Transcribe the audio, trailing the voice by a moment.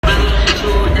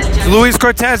Luis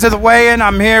Cortes of the weigh-in.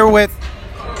 I'm here with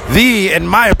in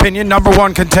my opinion,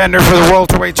 #1 contender for the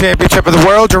welterweight championship of the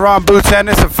world, Jaron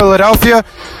Ennis of Philadelphia.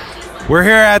 We're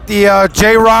here at the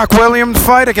J. Rock Williams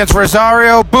fight against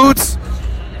Rosario Boots.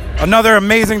 Another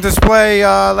amazing display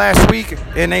last week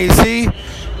in AC.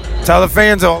 Tell the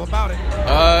fans all about it.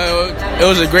 It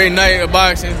was a great night of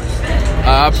boxing.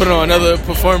 I put on another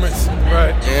performance,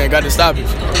 right, and got the stoppage.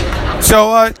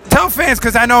 So tell fans,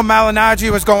 because I know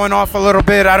Malignaggi was going off a little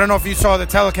bit. I don't know if you saw the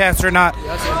telecast or not,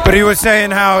 but he was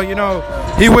saying how,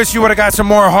 he wished you would have got some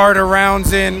more harder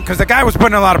rounds in, because the guy was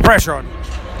putting a lot of pressure on him.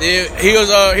 Yeah, he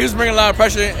was bringing a lot of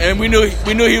pressure, and we knew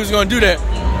he was going to do that.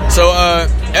 So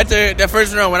after that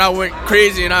first round, when I went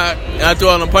crazy and I threw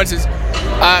all them punches,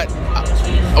 I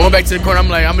went back to the corner.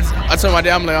 I told my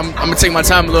dad, I'm gonna take my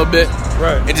time a little bit,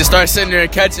 right, and just start sitting there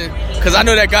and catching, because I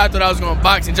know that guy thought I was gonna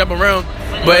box and jump around,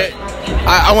 but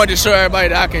I wanted to show everybody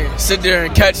that I can sit there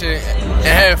and catch and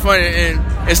have fun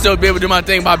and still be able to do my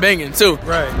thing by banging too.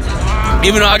 Right.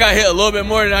 Even though I got hit a little bit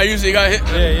more than I usually got hit.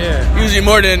 Yeah. Usually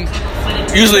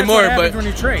more, but when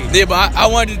you trade. Yeah, but I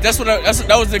wanted.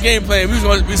 That was the game plan.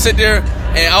 We sit there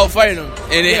and outfight him,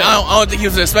 and I don't think he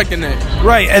was expecting that.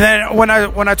 Right. And then when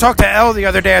I talked to El the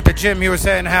other day at the gym, he was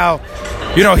saying how,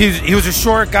 he was a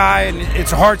short guy, and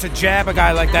it's hard to jab a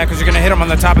guy like that because you're gonna hit him on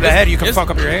the top of the head. You can fuck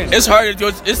up your hand. It's hard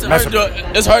to do.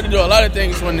 It's hard to do a lot of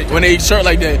things when they short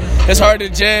like that. It's hard to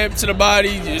jab to the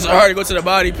body. It's hard to go to the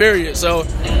body. Period. So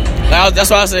that's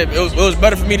why I said it was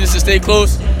better for me just to stay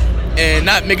close and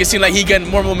not make it seem like he getting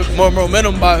more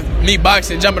momentum by me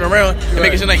boxing, jumping around, and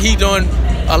make it seem like he doing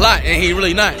a lot, and he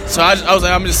really not. So I was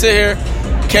like, I'm just sit here,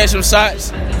 catch some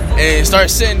shots, and start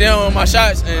sitting down on my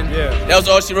shots, and that was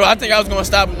all she wrote. I think I was gonna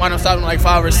wind up stopping like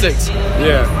 5 or 6.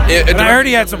 Yeah. And I heard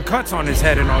he had some cuts on his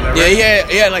head and all that. Right? Yeah,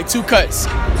 he had like 2 cuts.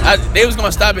 They was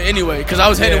gonna stop it anyway because I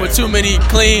was hitting with too many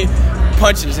clean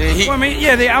punches, and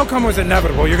the outcome was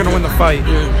inevitable. You're gonna win the fight.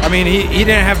 Yeah. I mean, he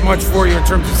didn't have much for you in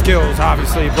terms of skills,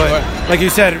 obviously, but like you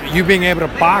said, you being able to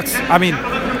box. I mean,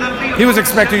 he was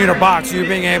expecting you to box. You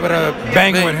being able to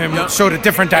bang with him showed a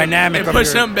different dynamic. And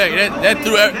push him back.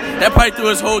 That probably threw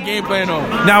his whole game plan off.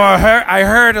 Now I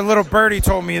heard a little birdie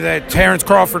told me that Terrence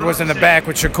Crawford was in the back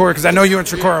with Shakur, because I know you and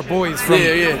Shakur are boys from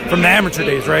the amateur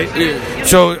days, right? Yeah.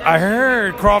 So I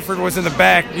heard Crawford was in the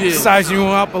back, sizing you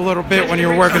up a little bit when you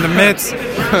were working the mitts.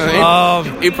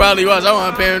 He probably was. I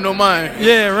wasn't paying no mind.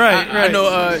 Yeah, right. I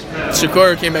know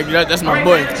Shakur came back there. That's my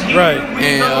boy. Right.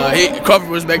 And Crawford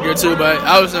was back there too, but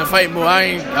I was in a fight mode.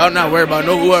 I'm not worried about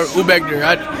who back there.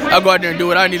 I'll go out there and do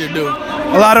what I need to do.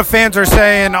 A lot of fans are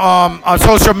saying on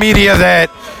social media that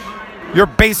you're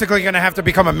basically going to have to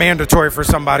become a mandatory for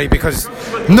somebody because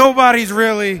nobody's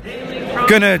really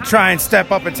going to try and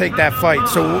step up and take that fight.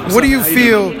 So what do you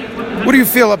feel? What do you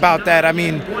feel about that? I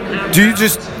mean, you're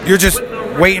just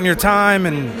waiting your time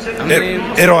and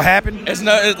it'll happen? It's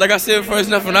not, like I said before, it's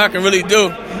nothing I can really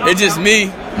do. It's just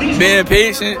me being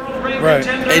patient, right,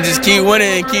 and just keep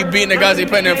winning and keep beating the guys they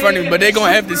putting in front of me. But they're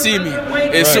gonna have to see me,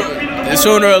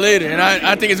 sooner or later, and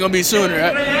I think it's gonna be sooner.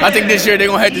 I think this year they're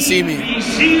gonna have to see me.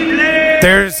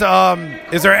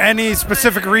 Is there any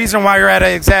specific reason why you're at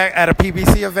a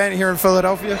PBC event here in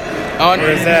Philadelphia? Or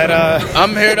is that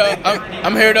I'm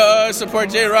here to support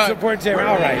J Rock. Support J Rock.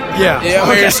 All right. Yeah. Yeah.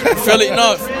 I'm here to Philly.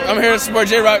 No, I'm here to support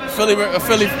J Rock. Philly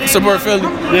support Philly.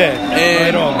 Yeah.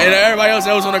 And everybody else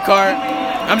that was on the card.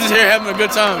 I'm just here having a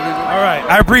good time. All right.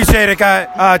 I appreciate it,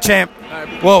 guy, champ.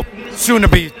 Well, soon to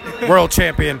be world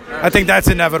champion. I think that's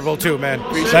inevitable too, man.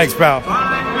 Thanks, pal.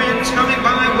 Coming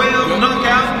by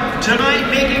knockout tonight,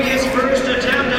 making